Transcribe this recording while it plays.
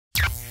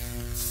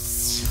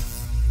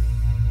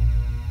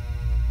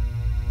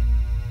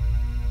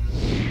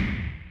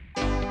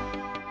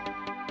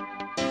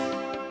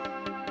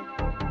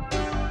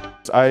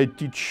I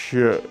teach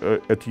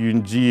at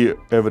UND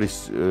every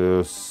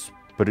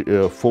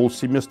fall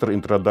semester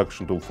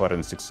introduction to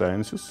forensic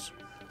sciences,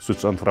 so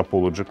it's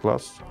anthropology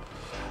class.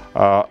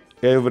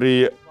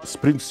 Every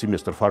spring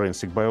semester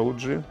forensic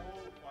biology,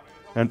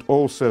 and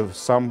also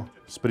some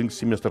spring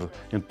semester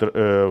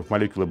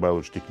molecular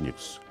biology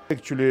techniques.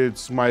 Actually,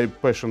 it's my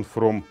passion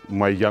from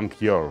my young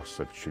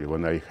years, actually,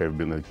 when I have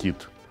been a kid.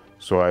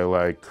 So I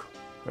like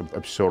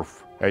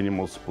observe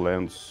animals,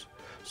 plants.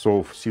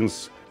 So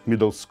since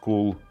middle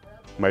school,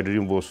 my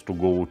dream was to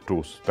go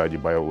to study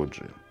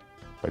biology,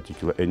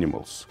 particular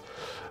animals.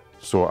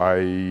 So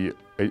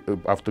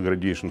after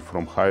graduation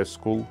from high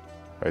school,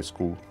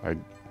 I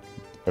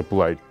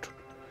applied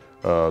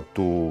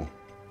to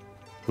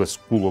the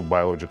School of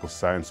Biological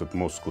Science at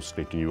Moscow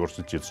State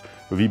University. It's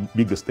the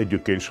biggest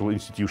educational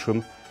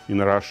institution in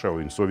Russia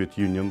or in Soviet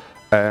Union.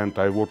 And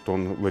I worked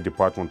on the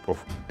department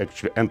of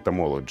actually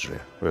entomology,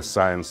 the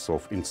science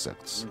of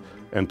insects,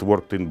 and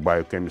worked in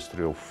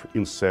biochemistry of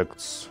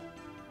insects,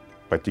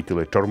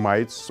 particularly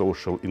termites,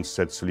 social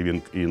insects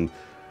living in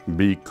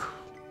big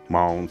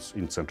mounds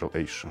in Central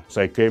Asia.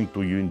 So I came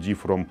to UND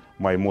from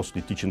my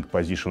mostly teaching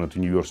position at the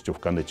University of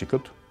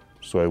Connecticut.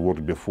 So I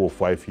worked before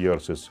 5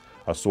 years as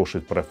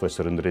associate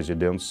professor in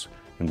residence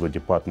in the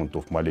Department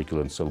of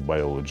Molecular and Cell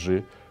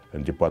Biology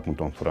and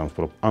Department of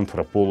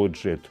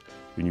Anthropology at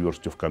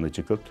University of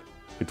Connecticut.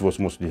 It was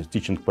mostly a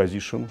teaching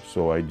position,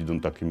 so I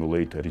didn't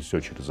accumulate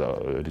research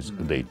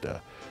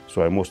data.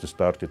 So I mostly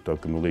started to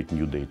accumulate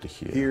new data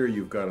here. Here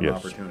you've got an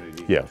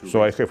opportunity. Yeah,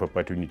 so I have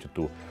opportunity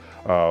to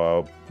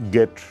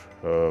get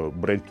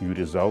brand new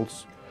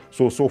results.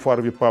 So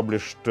far we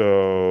published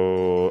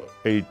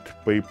 8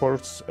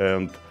 papers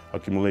and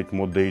accumulate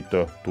more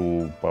data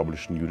to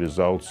publish new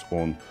results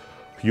on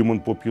human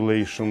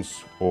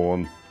populations,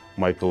 on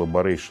my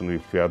collaboration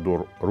with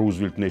Theodore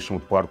Roosevelt National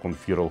Park on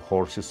feral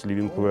horses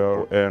living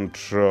there, and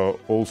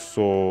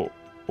also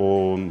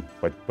on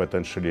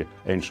potentially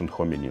ancient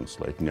hominins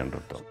like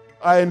Neanderthal.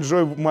 I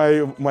enjoy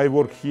my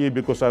work here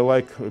because I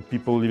like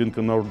people living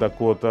in North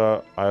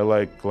Dakota, I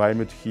like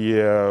climate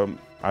here,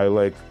 I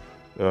like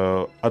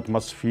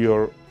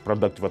atmosphere,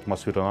 productive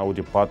atmosphere in our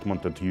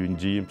department at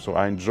UND, so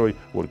I enjoy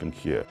working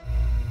here.